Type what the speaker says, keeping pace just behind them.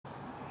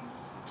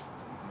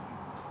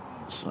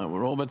So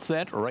we're all but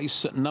set.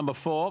 Race number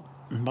 4.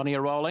 Bunny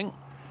are rolling.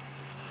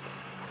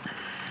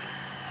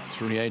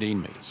 Through the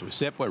 18 metres. We're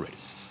set, we're ready.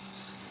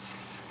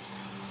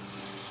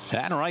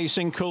 And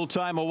racing, Cool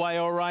Time away,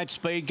 all right.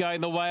 Speed going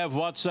the way of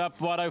What's Up.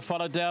 Watto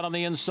followed down on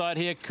the inside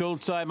here. Cool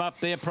Time up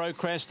there.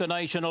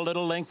 Procrastination, a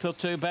little length or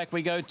two back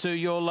we go to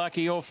You're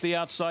Lucky off the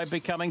outside,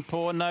 becoming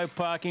poor. No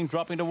parking,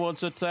 dropping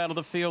towards the tail of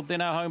the field.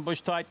 Then our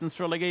Homebush Titan,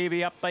 Thrilling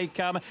Evie. Up they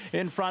come.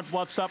 In front,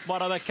 What's Up,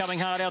 Watto. They're coming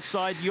hard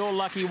outside. You're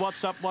Lucky,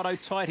 What's Up, Watto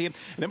tight here.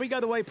 And then we go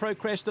the way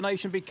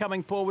Procrastination,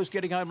 becoming poor, was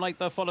getting home late.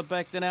 They're followed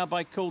back there now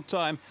by Cool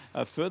Time.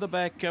 Further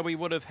back, we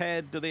would have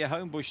had their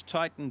Homebush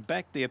Titan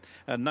back there.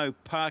 No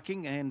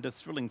parking, and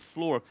Thrilling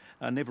Floor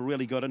never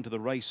really got into the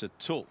race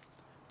at all.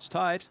 It's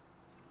tied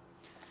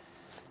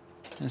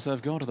as they've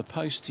gone to the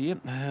post here.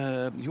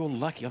 You're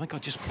Lucky. I think I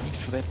just went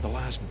for that, the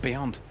last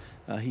bound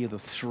here, the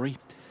 3.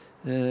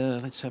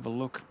 Let's have a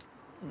look.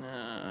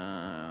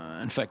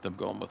 In fact, they've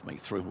gone with me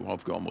through.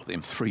 I've gone with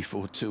them 3,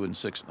 4, 2 and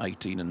 6,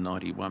 18 and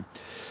 91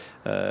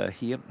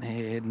 here.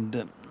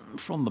 And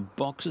from the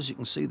boxes, you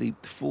can see the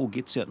 4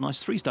 gets out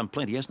nice. 3's done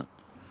plenty, hasn't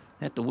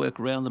it? Had to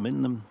work around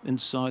them,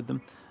 inside them.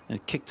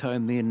 And kicked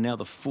home there. Now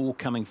the 4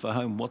 coming for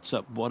home. What's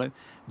Up, Watto?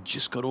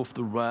 Just got off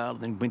the rail,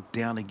 then went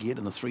down again,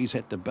 and the 3's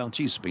had to bounce.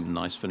 It's been a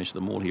nice finish of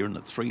them all here in the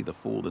 3, the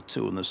 4, the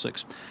 2, and the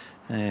 6.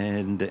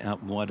 And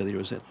out wider there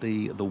is at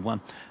the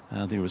 1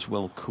 there as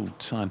well. Cool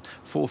Time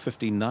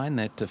 4:59,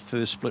 that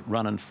first split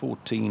run in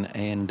 14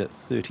 and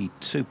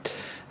 32.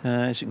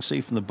 As you can see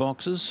from the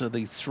boxes,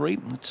 the 3,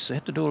 it's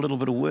had to do a little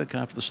bit of work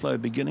after the slow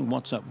beginning.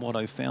 What's Up,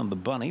 Watto found the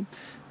bunny.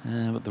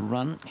 But the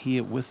run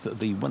here with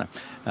the winner,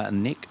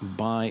 neck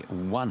by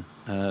 1,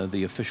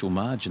 the official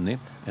margin there,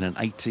 and an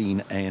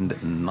 18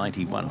 and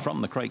 91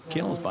 from the Crate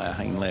Kennels by a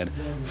Hayne lad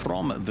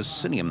from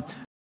Vicinium.